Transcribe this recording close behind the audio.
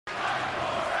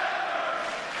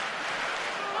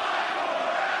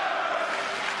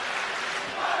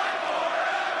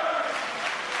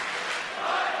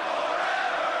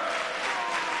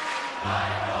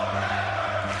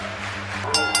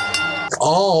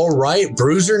All right,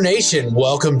 Bruiser Nation,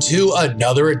 welcome to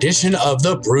another edition of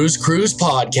the Bruise Cruise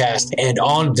podcast. And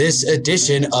on this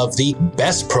edition of the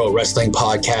best pro wrestling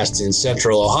podcast in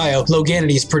Central Ohio,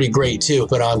 Loganity's pretty great too,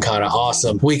 but I'm kind of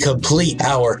awesome. We complete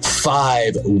our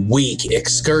 5-week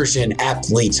excursion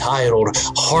aptly titled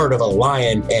Heart of a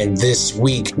Lion. And this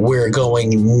week we're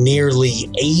going nearly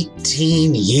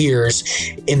 18 years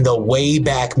in the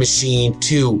Wayback Machine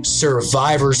to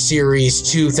Survivor Series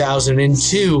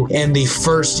 2002 and the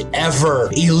first ever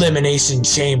Elimination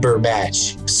Chamber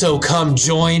match. So come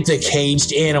join the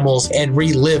Caged Animals and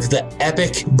relive the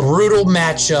epic, brutal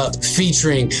matchup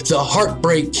featuring the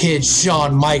Heartbreak Kid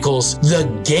Shawn Michaels, the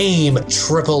Game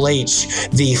Triple H,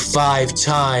 the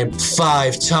five-time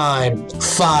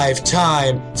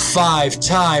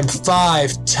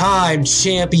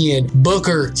champion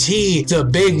Booker T, the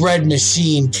Big Red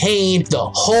Machine Kane,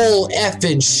 the whole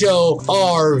effing show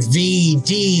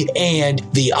RVD, and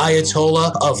the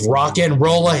Ayatollah of rock and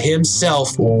rolla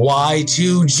himself,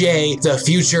 Y2J, the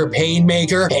future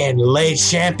Painmaker, and Le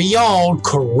Champion,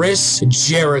 Chris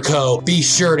Jericho. Be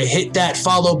sure to hit that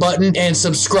follow button and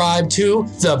subscribe to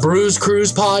the Bruise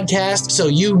Cruise podcast so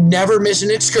you never miss an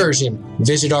excursion.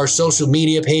 Visit our social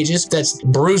media pages. That's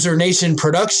Bruiser Nation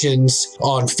Productions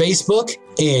on Facebook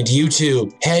and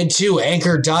YouTube. Head to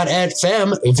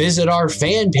anchor.fm, visit our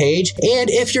fan page, and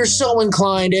if you're so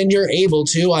inclined and you're able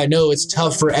to, I know it's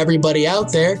tough for everybody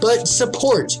out there, but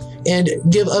support and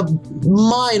give a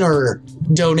minor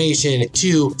donation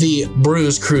to the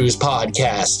Bruise Cruise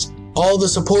podcast. All the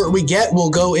support we get will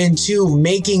go into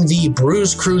making the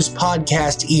Bruise Cruise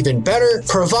podcast even better,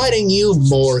 providing you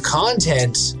more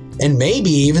content and maybe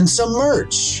even some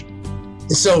merch.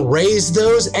 So raise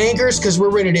those anchors because we're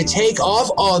ready to take off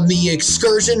on the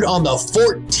excursion on the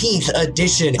 14th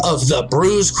edition of the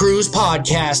Bruise Cruise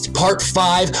podcast, part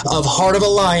 5 of Heart of a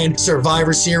Lion,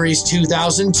 Survivor Series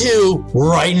 2002,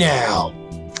 right now.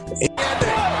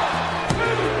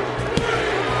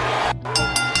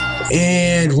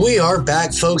 And we are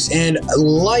back, folks, and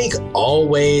like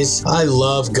always, I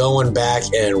love going back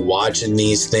and watching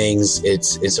these things.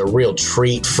 It's a real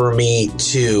treat for me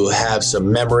to have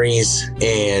some memories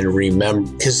and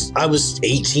remember, because I was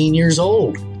 18 years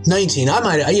old. 19.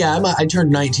 I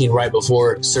turned 19 right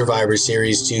before Survivor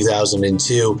Series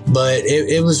 2002, but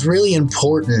it was really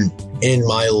important in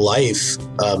my life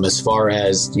as far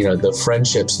as, you know, the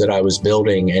friendships that I was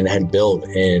building and had built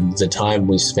and the time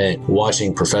we spent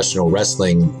watching professional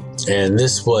wrestling. And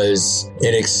this was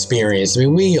an experience. I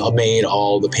mean, we made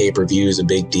all the pay-per-views a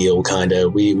big deal, kind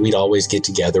of. We'd always get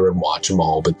together and watch them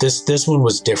all. But this one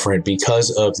was different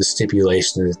because of the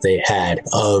stipulation that they had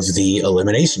of the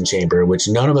Elimination Chamber, which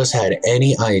none of us had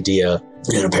any idea.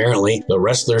 And apparently the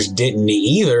wrestlers didn't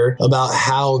either about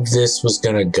how this was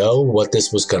going to go, what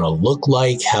this was going to look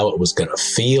like, how it was going to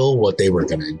feel, what they were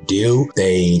going to do.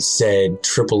 They said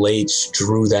Triple H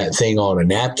drew that thing on a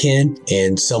napkin,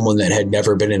 and someone that had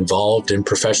never been involved in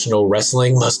professional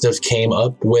wrestling must have came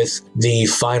up with the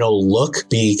final look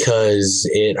because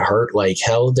it hurt like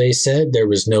hell, they said. There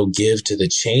was no give to the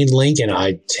chain link, and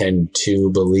I tend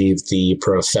to believe the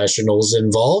professionals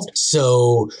involved.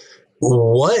 So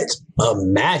what a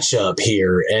matchup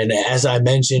here. And as I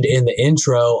mentioned in the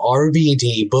intro,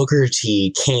 RVD, Booker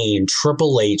T, Kane,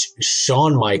 Triple H,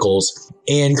 Shawn Michaels,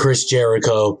 and Chris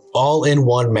Jericho all in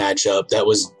one matchup that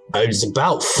was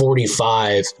about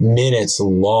 45 minutes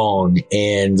long.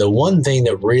 And the one thing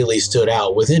that really stood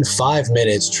out, within 5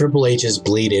 minutes, Triple H is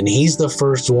bleeding. He's the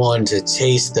first one to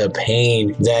taste the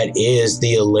pain that is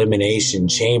the Elimination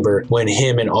Chamber when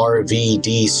him and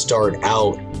RVD start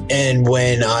out. And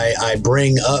when I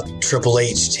bring up Triple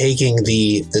H taking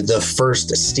the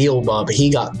first steel bump, he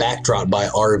got backdropped by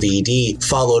RVD,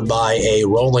 followed by a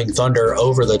Rolling Thunder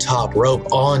over the top rope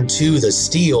onto the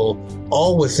steel,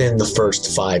 all within the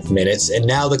first 5 minutes. And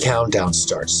now the countdown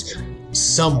starts.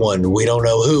 Someone, we don't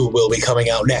know who, will be coming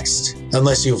out next.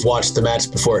 Unless you've watched the match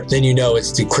before, then you know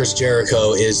it's the Chris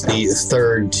Jericho is the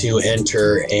third to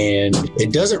enter, and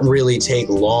it doesn't really take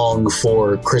long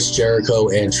for Chris Jericho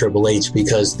and Triple H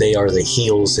because they are the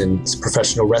heels in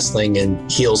professional wrestling, and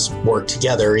heels work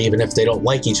together even if they don't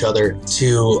like each other,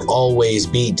 to always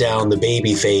beat down the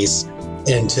babyface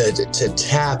and to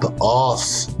tap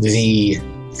off the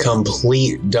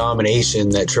complete domination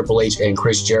that Triple H and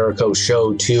Chris Jericho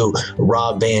showed to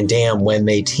Rob Van Dam when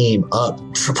they team up.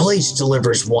 Triple H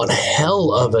delivers one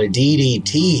hell of a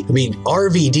DDT. I mean,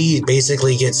 RVD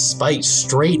basically gets spiked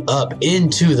straight up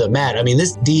into the mat. I mean,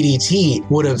 this DDT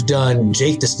would have done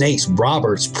Jake the Snake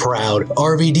Roberts proud.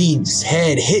 RVD's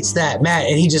head hits that mat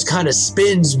and he just kind of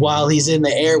spins while he's in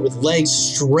the air with legs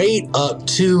straight up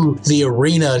to the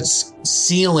arena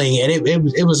ceiling, and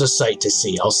it was a sight to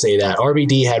see. I'll say that.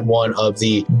 RVD had one of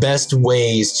the best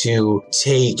ways to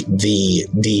take the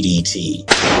DDT.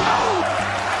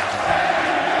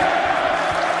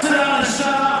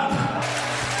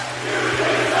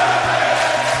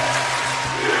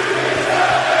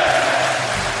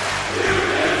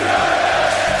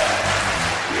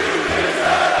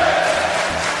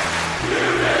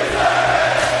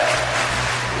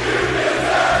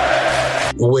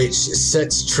 Which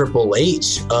sets Triple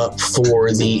H up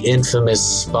for the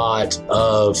infamous spot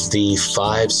of the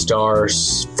 5-star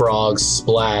frog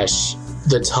splash,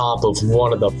 the top of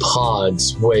one of the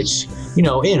pods, which, you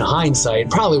know, in hindsight,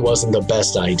 probably wasn't the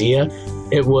best idea.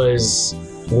 It was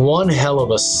one hell of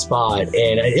a spot,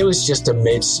 and it was just a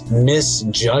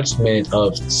misjudgment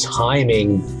of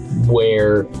timing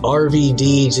where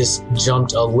RVD just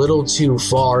jumped a little too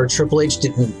far. Triple H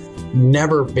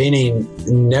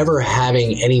never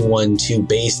having anyone to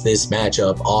base this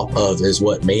matchup off of is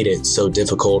what made it so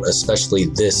difficult, especially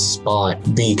this spot,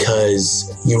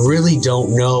 because you really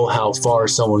don't know how far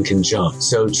someone can jump.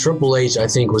 So Triple H, I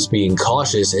think, was being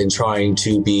cautious and trying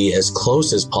to be as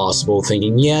close as possible,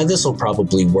 thinking, yeah, this will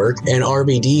probably work. And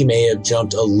RVD may have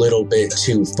jumped a little bit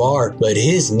too far, but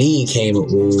his knee came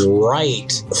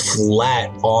right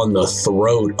flat on the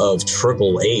throat of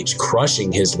Triple H,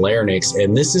 crushing his larynx.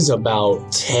 And this is about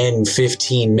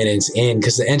 10-15 minutes in,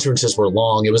 because the entrances were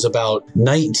long. It was about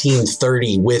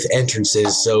 19:30 with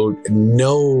entrances, so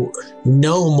no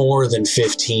more than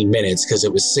 15 minutes, because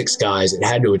it was 6 guys. It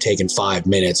had to have taken 5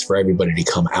 minutes for everybody to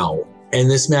come out. And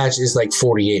this match is like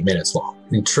 48 minutes long.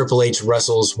 And Triple H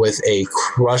wrestles with a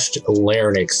crushed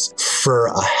larynx for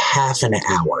a half an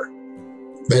hour.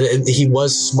 But he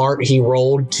was smart. He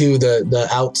rolled to the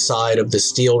outside of the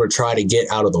steel to try to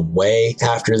get out of the way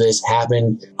after this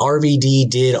happened. RVD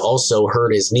did also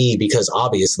hurt his knee, because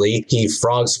obviously he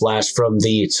frog splashed from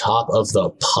the top of the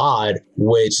pod,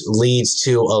 which leads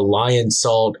to a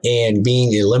Lionsault and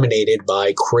being eliminated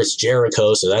by Chris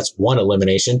Jericho. So that's one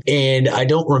elimination. And I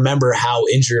don't remember how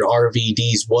injured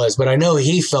RVD's was, but I know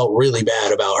he felt really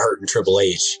bad about hurting Triple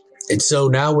H. And so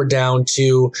now we're down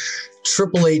to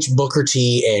Triple H, Booker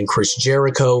T, and Chris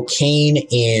Jericho. Kane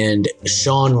and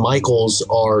Shawn Michaels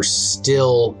are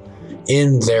still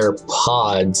in their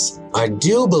pods. I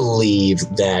do believe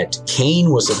that Kane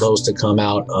was supposed to come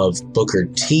out of Booker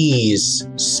T's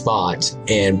spot,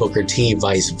 and Booker T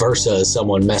vice versa.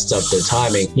 Someone messed up the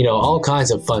timing. You know, all kinds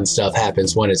of fun stuff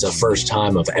happens when it's a first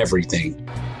time of everything.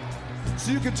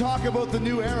 So you can talk about the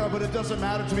new era, but it doesn't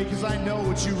matter to me, because I know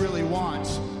what you really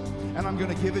want. And I'm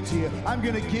going to give it to you. I'm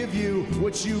going to give you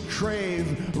what you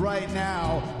crave right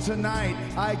now. Tonight,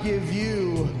 I give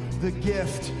you the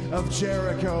gift of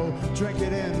Jericho. Drink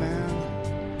it in, man.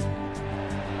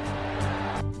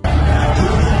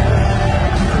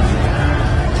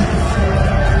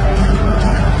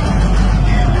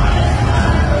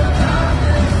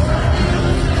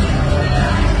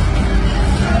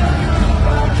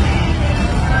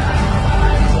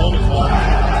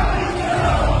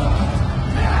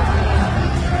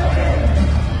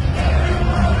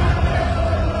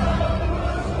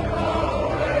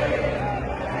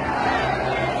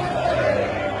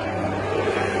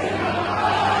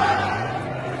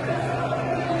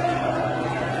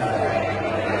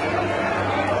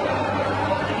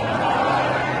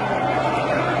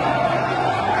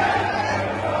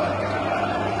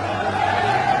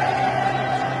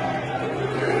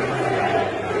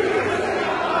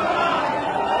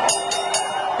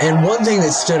 And one thing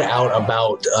that stood out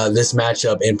about this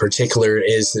matchup in particular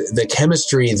is the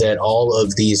chemistry that all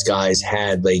of these guys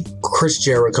had. Like, Chris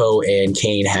Jericho and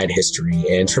Kane had history,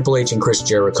 and Triple H and Chris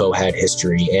Jericho had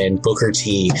history, and Booker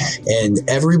T, and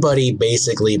everybody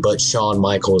basically but Shawn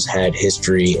Michaels had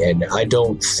history. And I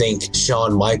don't think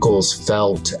Shawn Michaels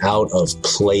felt out of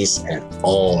place at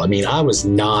all. I mean, I was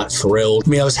not thrilled. I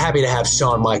mean, I was happy to have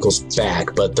Shawn Michaels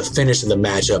back, but the finish of the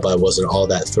matchup, I wasn't all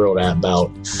that thrilled at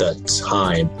about the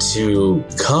time. To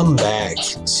come back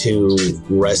to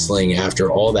wrestling after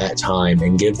all that time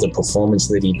and give the performance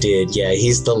that he did, yeah,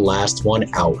 he's the last one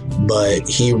out, but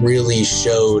he really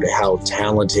showed how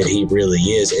talented he really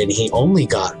is, and he only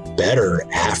got better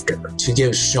after. To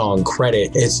give Shawn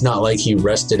credit, it's not like he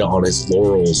rested on his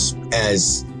laurels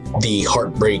as the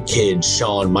Heartbreak Kid,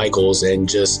 Shawn Michaels, and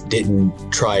just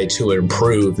didn't try to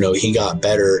improve. No, he got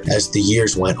better as the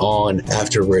years went on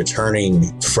after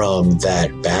returning from that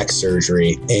back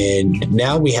surgery. And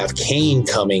now we have Kane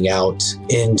coming out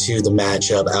into the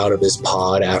matchup out of his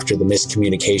pod after the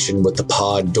miscommunication with the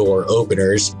pod door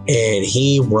openers, and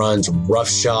he runs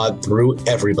roughshod through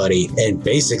everybody and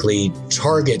basically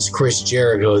targets Chris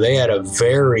Jericho. They had a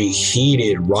very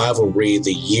heated rivalry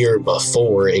the year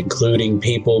before, including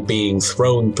people being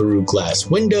thrown through glass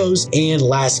windows and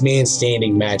last man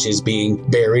standing matches being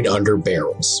buried under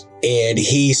barrels. And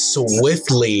he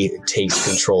swiftly takes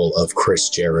control of Chris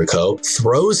Jericho,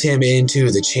 throws him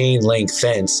into the chain link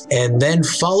fence, and then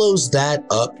follows that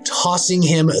up, tossing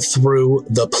him through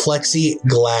the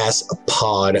plexiglass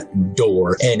pod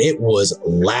door. And it was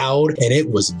loud, and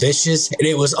it was vicious, and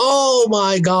it was, oh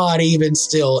my God, even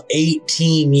still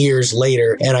 18 years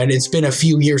later. And it's been a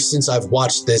few years since I've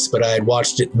watched this, but I had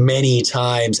watched it many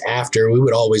times after. We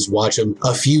would always watch them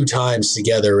a few times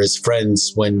together as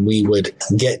friends when we would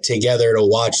get together to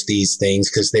watch these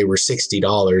things because they were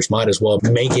 $60. Might as well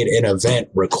make it an event,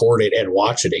 record it, and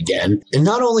watch it again. And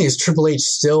not only is Triple H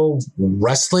still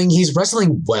wrestling, he's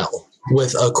wrestling well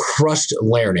with a crushed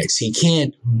larynx. He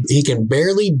can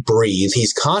barely breathe.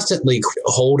 He's constantly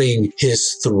holding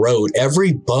his throat.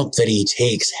 Every bump that he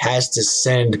takes has to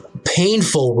send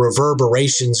painful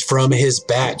reverberations from his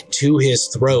back to his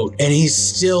throat. And he's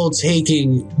still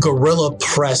taking gorilla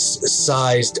press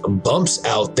sized bumps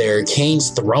out there. Kane's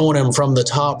throwing him from the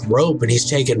top rope and he's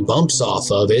taking bumps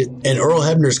off of it. And Earl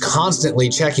Hebner's constantly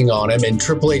checking on him, and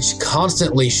Triple H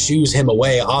constantly shoos him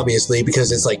away, obviously,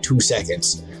 because it's like 2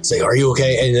 seconds. It's like, are you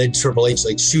okay? And then Triple H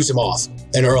shoots him off,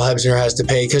 and Earl Hebner has to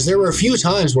pay, because there were a few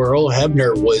times where Earl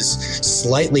Hebner was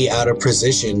slightly out of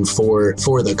position for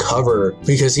the cover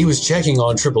because he was checking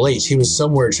on Triple H. He was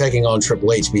somewhere checking on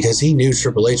Triple H because he knew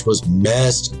Triple H was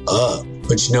messed up.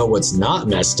 But you know what's not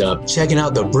messed up? Checking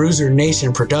out the Bruiser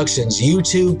Nation Productions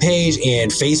YouTube page and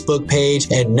Facebook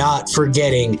page, and not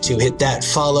forgetting to hit that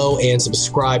follow and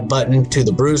subscribe button to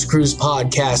the Bruise Cruise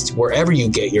podcast wherever you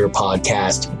get your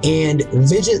podcast. And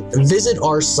visit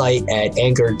our site at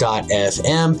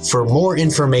anchor.fm for more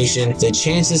information, the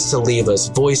chances to leave us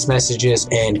voice messages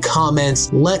and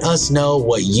comments. Let us know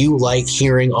what you like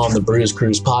hearing on the Bruise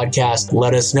Cruise podcast.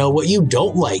 Let us know what you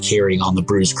don't like hearing on the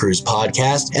Bruise Cruise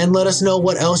podcast, and let us know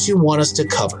what else you want us to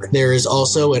cover. There is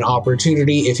also an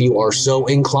opportunity, if you are so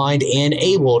inclined and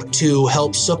able, to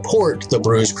help support the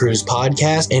Bruise Cruise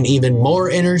podcast and even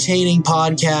more entertaining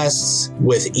podcasts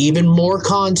with even more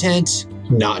content,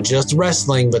 not just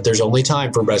wrestling, but there's only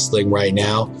time for wrestling right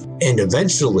now, and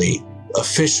eventually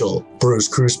official Bruise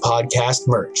Cruise podcast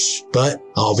merch. But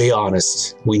I'll be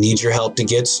honest, we need your help to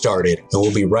get started, and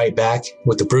we'll be right back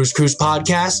with the Bruise Cruise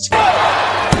podcast.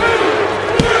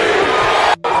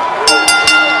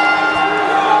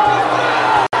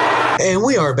 And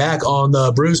we are back on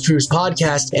the Bruise Cruise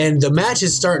podcast, and the match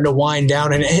is starting to wind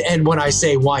down. And when I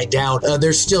say wind down,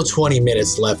 there's still 20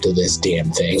 minutes left of this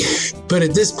damn thing. But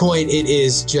at this point, it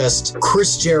is just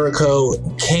Chris Jericho,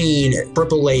 Kane,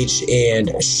 Triple H,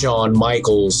 and Shawn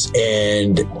Michaels.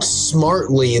 And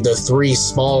smartly, the three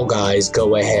small guys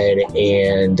go ahead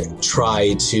and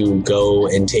try to go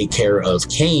and take care of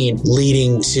Kane,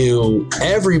 leading to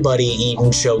everybody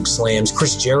eating choke slams.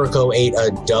 Chris Jericho ate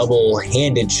a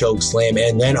double-handed choke slam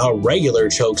and then a regular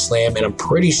choke slam, and I'm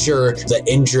pretty sure the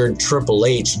injured Triple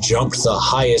H jumped the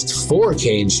highest for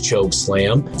Kane's choke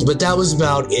slam. But that was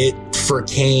about it for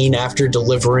Kane after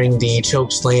delivering the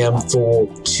choke slam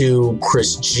to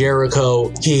Chris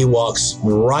Jericho. He walks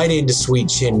right into Sweet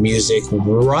Chin Music,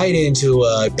 right into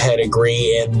a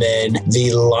pedigree, and then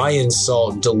the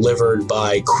Lionsault delivered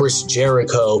by Chris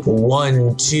Jericho.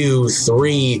 1, 2,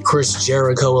 3. Chris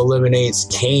Jericho eliminates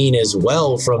Kane as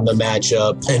well from the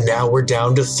matchup, and now we're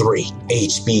down to 3.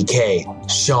 HBK,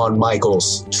 Shawn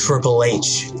Michaels, Triple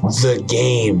H, The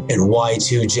Game, and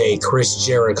Y2J Chris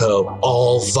Jericho,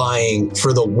 all vying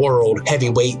for the World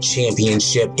Heavyweight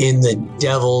Championship in the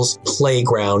Devil's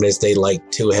Playground, as they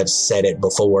like to have said it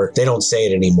before. They don't say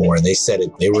it anymore. They said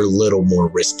it. They were a little more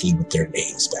risky with their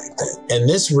names back then. And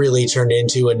this really turned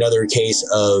into another case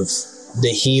of the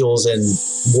heels and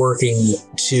working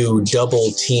to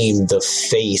double team the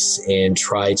face and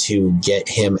try to get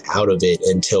him out of it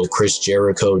until Chris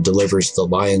Jericho delivers the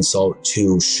Lionsault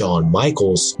to Shawn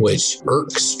Michaels, which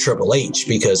irks Triple H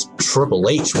because Triple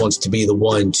H wants to be the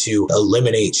one to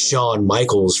eliminate Shawn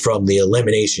Michaels from the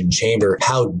Elimination Chamber.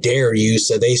 How dare you?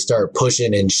 So they start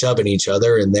pushing and shoving each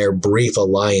other, and their brief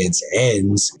alliance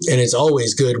ends. And it's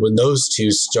always good when those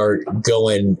two start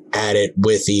going at it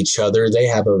with each other. They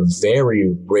have a very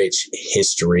very rich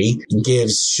history,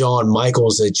 gives Shawn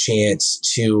Michaels a chance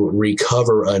to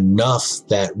recover enough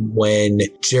that when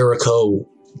Jericho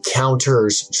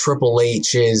counters Triple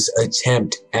H's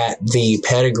attempt at the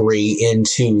pedigree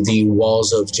into the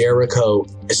walls of Jericho,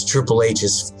 as Triple H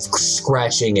is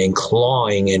scratching and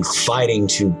clawing and fighting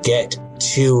to get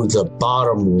to the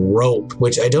bottom rope,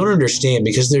 which I don't understand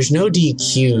because there's no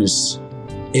DQs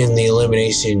in the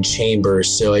Elimination Chamber,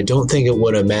 so I don't think it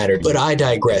would have mattered. But I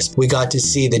digress. We got to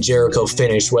see the Jericho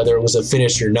finish. Whether it was a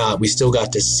finish or not, we still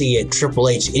got to see it. Triple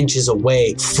H inches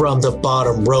away from the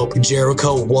bottom rope.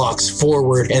 Jericho walks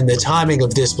forward, and the timing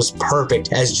of this was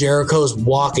perfect. As Jericho's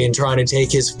walking, trying to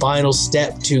take his final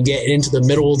step to get into the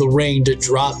middle of the ring to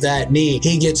drop that knee,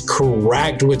 he gets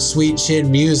cracked with Sweet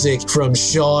Chin music from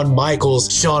Shawn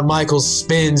Michaels. Shawn Michaels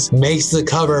spins, makes the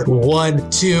cover. 1,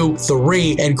 2,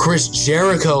 3, and Chris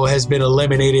Jericho has been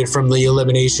eliminated from the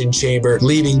Elimination Chamber,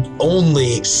 leaving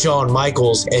only Shawn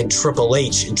Michaels and Triple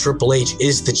H. And Triple H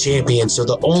is the champion, so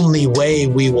the only way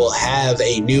we will have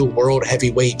a new World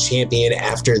Heavyweight Champion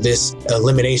after this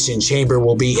Elimination Chamber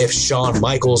will be if Shawn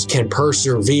Michaels can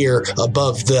persevere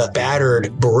above the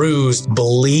battered, bruised,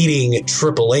 bleeding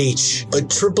Triple H. But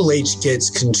Triple H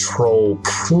gets control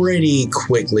pretty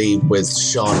quickly with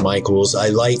Shawn Michaels. I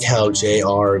like how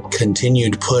JR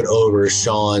continued to put over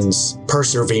Shawn's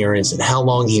perseverance and how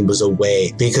long he was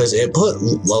away, because it put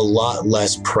a lot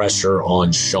less pressure on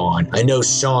Shawn. I know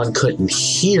Shawn couldn't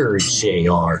hear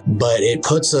JR, but it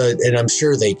puts and I'm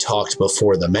sure they talked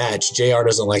before the match. JR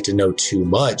doesn't like to know too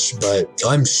much, but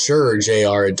I'm sure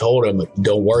JR had told him,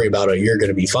 don't worry about it, you're going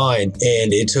to be fine.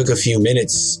 And it took a few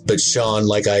minutes, but Shawn,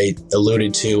 like I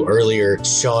alluded to earlier,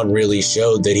 Shawn really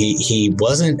showed that he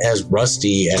wasn't as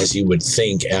rusty as you would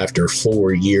think after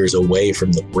 4 years away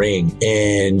from the ring.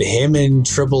 And him and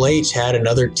Triple H had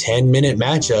another 10-minute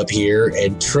matchup here,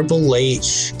 and Triple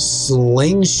H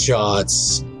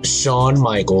slingshots Shawn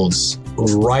Michaels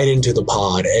right into the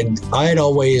pod. And I had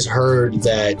always heard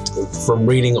that from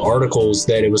reading articles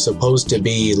that it was supposed to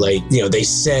be like, they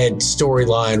said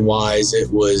storyline wise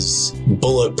it was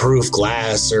bulletproof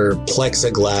glass or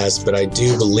plexiglass, but I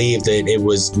do believe that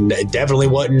it definitely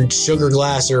wasn't sugar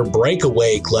glass or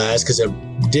breakaway glass, because it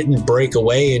didn't break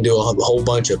away into a whole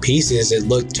bunch of pieces. It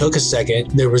took a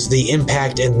second. There was the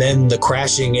impact and then the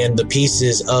crashing and the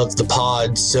pieces of the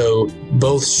pod. So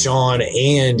both Shawn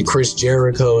and Chris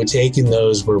Jericho taking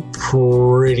those were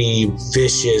pretty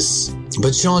vicious.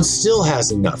 But Shawn still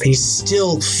has enough. He's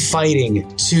still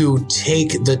fighting to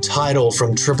take the title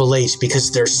from Triple H because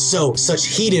they're such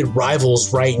heated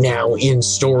rivals right now in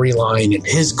storyline. And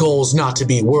his goal is not to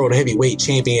be World Heavyweight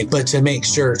Champion, but to make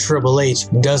sure Triple H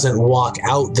doesn't walk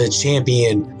out the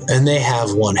champion. And they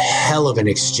have one hell of an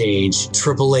exchange.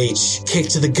 Triple H, kick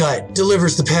to the gut,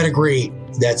 delivers the pedigree.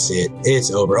 That's it. It's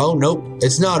over. Oh, nope.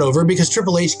 It's not over because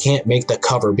Triple H can't make the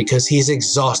cover because he's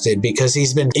exhausted, because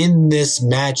he's been in this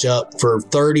matchup for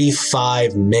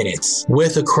 35 minutes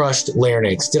with a crushed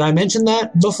larynx. Did I mention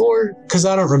that before? Because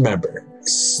I don't remember.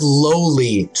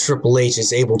 Slowly, Triple H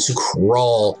is able to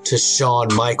crawl to Shawn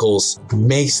Michaels,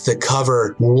 makes the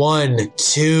cover. 1,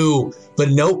 2, but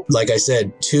nope, like I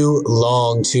said, too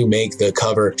long to make the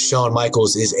cover. Shawn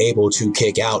Michaels is able to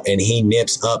kick out, and he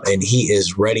nips up and he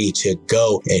is ready to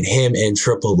go. And him and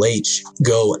Triple H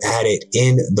go at it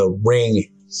in the ring,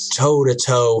 toe to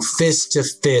toe, fist to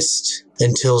fist,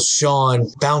 until Shawn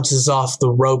bounces off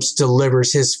the ropes,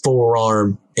 delivers his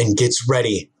forearm, and gets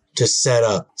ready to set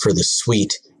up for the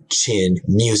Sweet Chin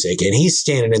music. And he's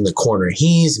standing in the corner.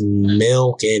 He's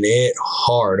milking it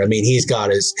hard. I mean, he's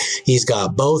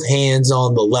got both hands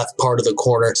on the left part of the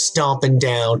corner, stomping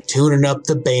down, tuning up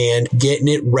the band, getting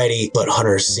it ready. But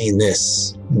Hunter's seen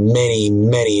this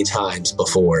many times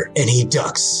before, and he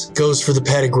ducks, goes for the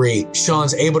pedigree.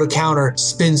 Shawn's able to counter,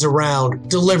 spins around,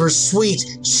 delivers Sweet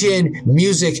Chin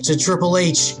music to Triple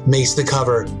H, makes the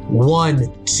cover.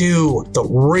 1, 2,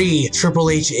 3. Triple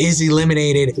H is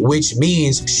eliminated, which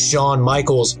means Shawn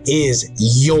Michaels is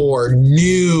your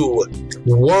new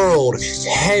World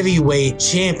Heavyweight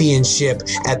Championship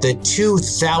at the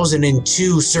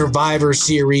 2002 Survivor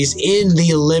Series in the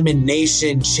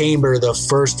Elimination Chamber, the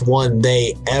first one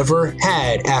they ever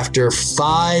had after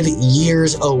 5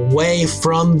 years away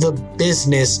from the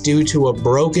business due to a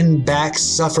broken back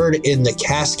suffered in the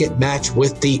casket match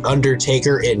with The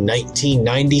Undertaker in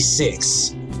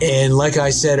 1996. And like I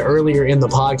said earlier in the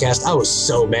podcast, I was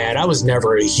so mad. I was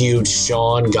never a huge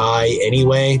Shawn guy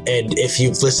anyway. And if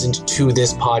you've listened to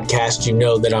this podcast, you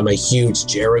know that I'm a huge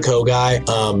Jericho guy.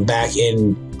 Back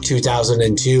in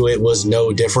 2002, it was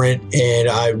no different. And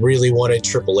I really wanted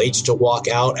Triple H to walk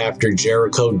out after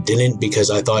Jericho didn't, because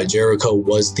I thought Jericho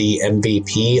was the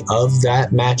MVP of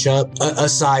that matchup,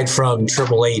 aside from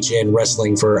Triple H and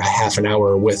wrestling for half an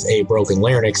hour with a broken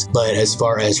larynx. But as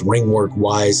far as ring work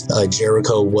wise,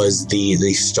 Jericho was the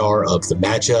star of the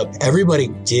matchup. Everybody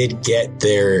did get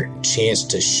their chance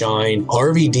to shine.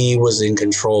 RVD was in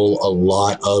control a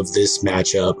lot of this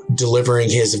matchup, delivering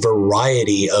his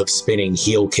variety of spinning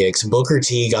heel kicks. Booker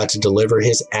T got to deliver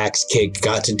his axe kick,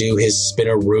 got to do his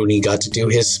spinner Rooney, got to do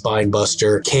his spine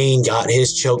buster. Kane got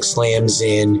his choke slams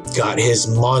in, got his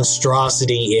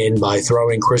monstrosity in by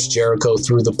throwing Chris Jericho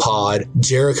through the pod.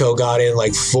 Jericho got in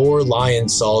like 4 lion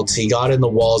salts. He got in the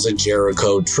walls of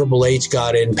Jericho. Triple H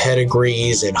got in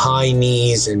pedigrees and high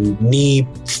knees and knee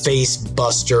face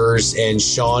busters, and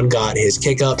Shawn got his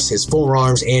kick-ups, his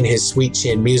forearms, and his sweet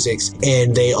chin musics,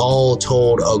 and they all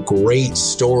told a great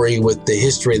story with the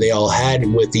history they all had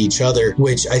with each other,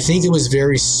 which I think it was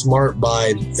very smart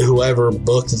by whoever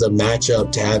booked the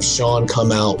matchup to have Shawn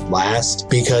come out last,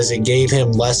 because it gave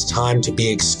him less time to be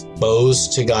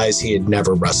exposed to guys he had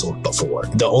never wrestled before.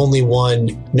 The only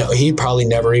one, no, he probably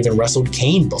never even wrestled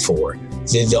Kane before.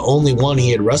 The only one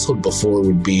he had wrestled before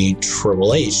would be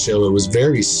Triple H. So it was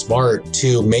very smart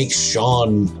to make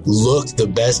Shawn look the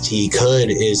best he could,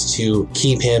 is to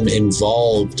keep him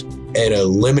involved at a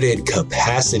limited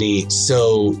capacity.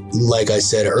 So like I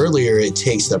said earlier, it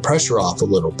takes the pressure off a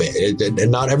little bit.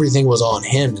 And not everything was on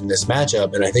him in this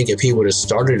matchup. And I think if he would have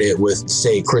started it with,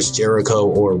 say, Chris Jericho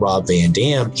or Rob Van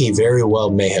Dam, he very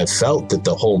well may have felt that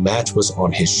the whole match was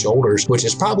on his shoulders, which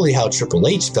is probably how Triple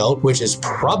H felt, which is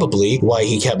probably why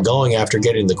he kept going after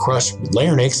getting the crushed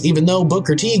larynx, even though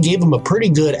Booker T gave him a pretty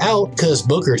good out, because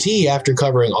Booker T, after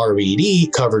covering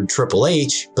RVD, covered Triple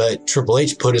H, but Triple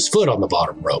H put his foot on the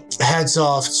bottom rope. Hats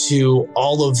off to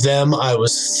all of them. I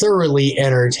was thoroughly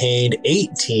entertained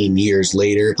 18 years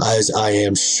later, as I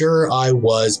am sure I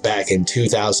was back in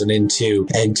 2002.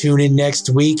 And tune in next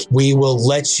week. We will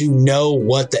let you know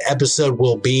what the episode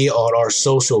will be on our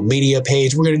social media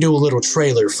page. We're going to do a little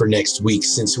trailer for next week,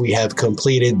 since we have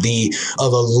completed the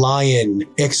Of a Lion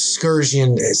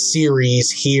excursion series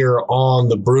here on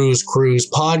the Bruise Cruise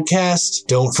podcast.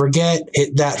 Don't forget,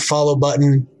 hit that follow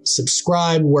button,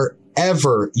 subscribe wherever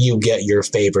you get your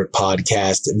favorite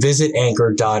podcast. Visit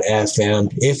anchor.fm.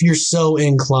 If you're so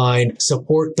inclined,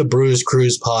 support the Bruise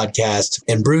Cruise podcast.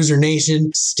 And Bruiser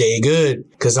Nation, stay good,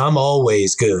 because I'm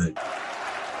always good.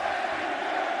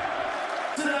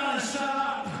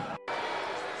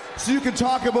 So you can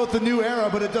talk about the new era,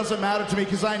 but it doesn't matter to me,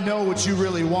 because I know what you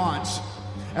really want.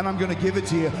 And I'm going to give it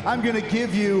to you. I'm going to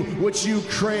give you what you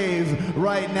crave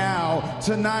right now.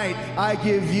 Tonight, I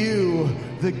give you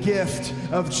the gift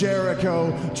of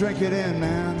Jericho. Drink it in,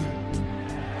 man.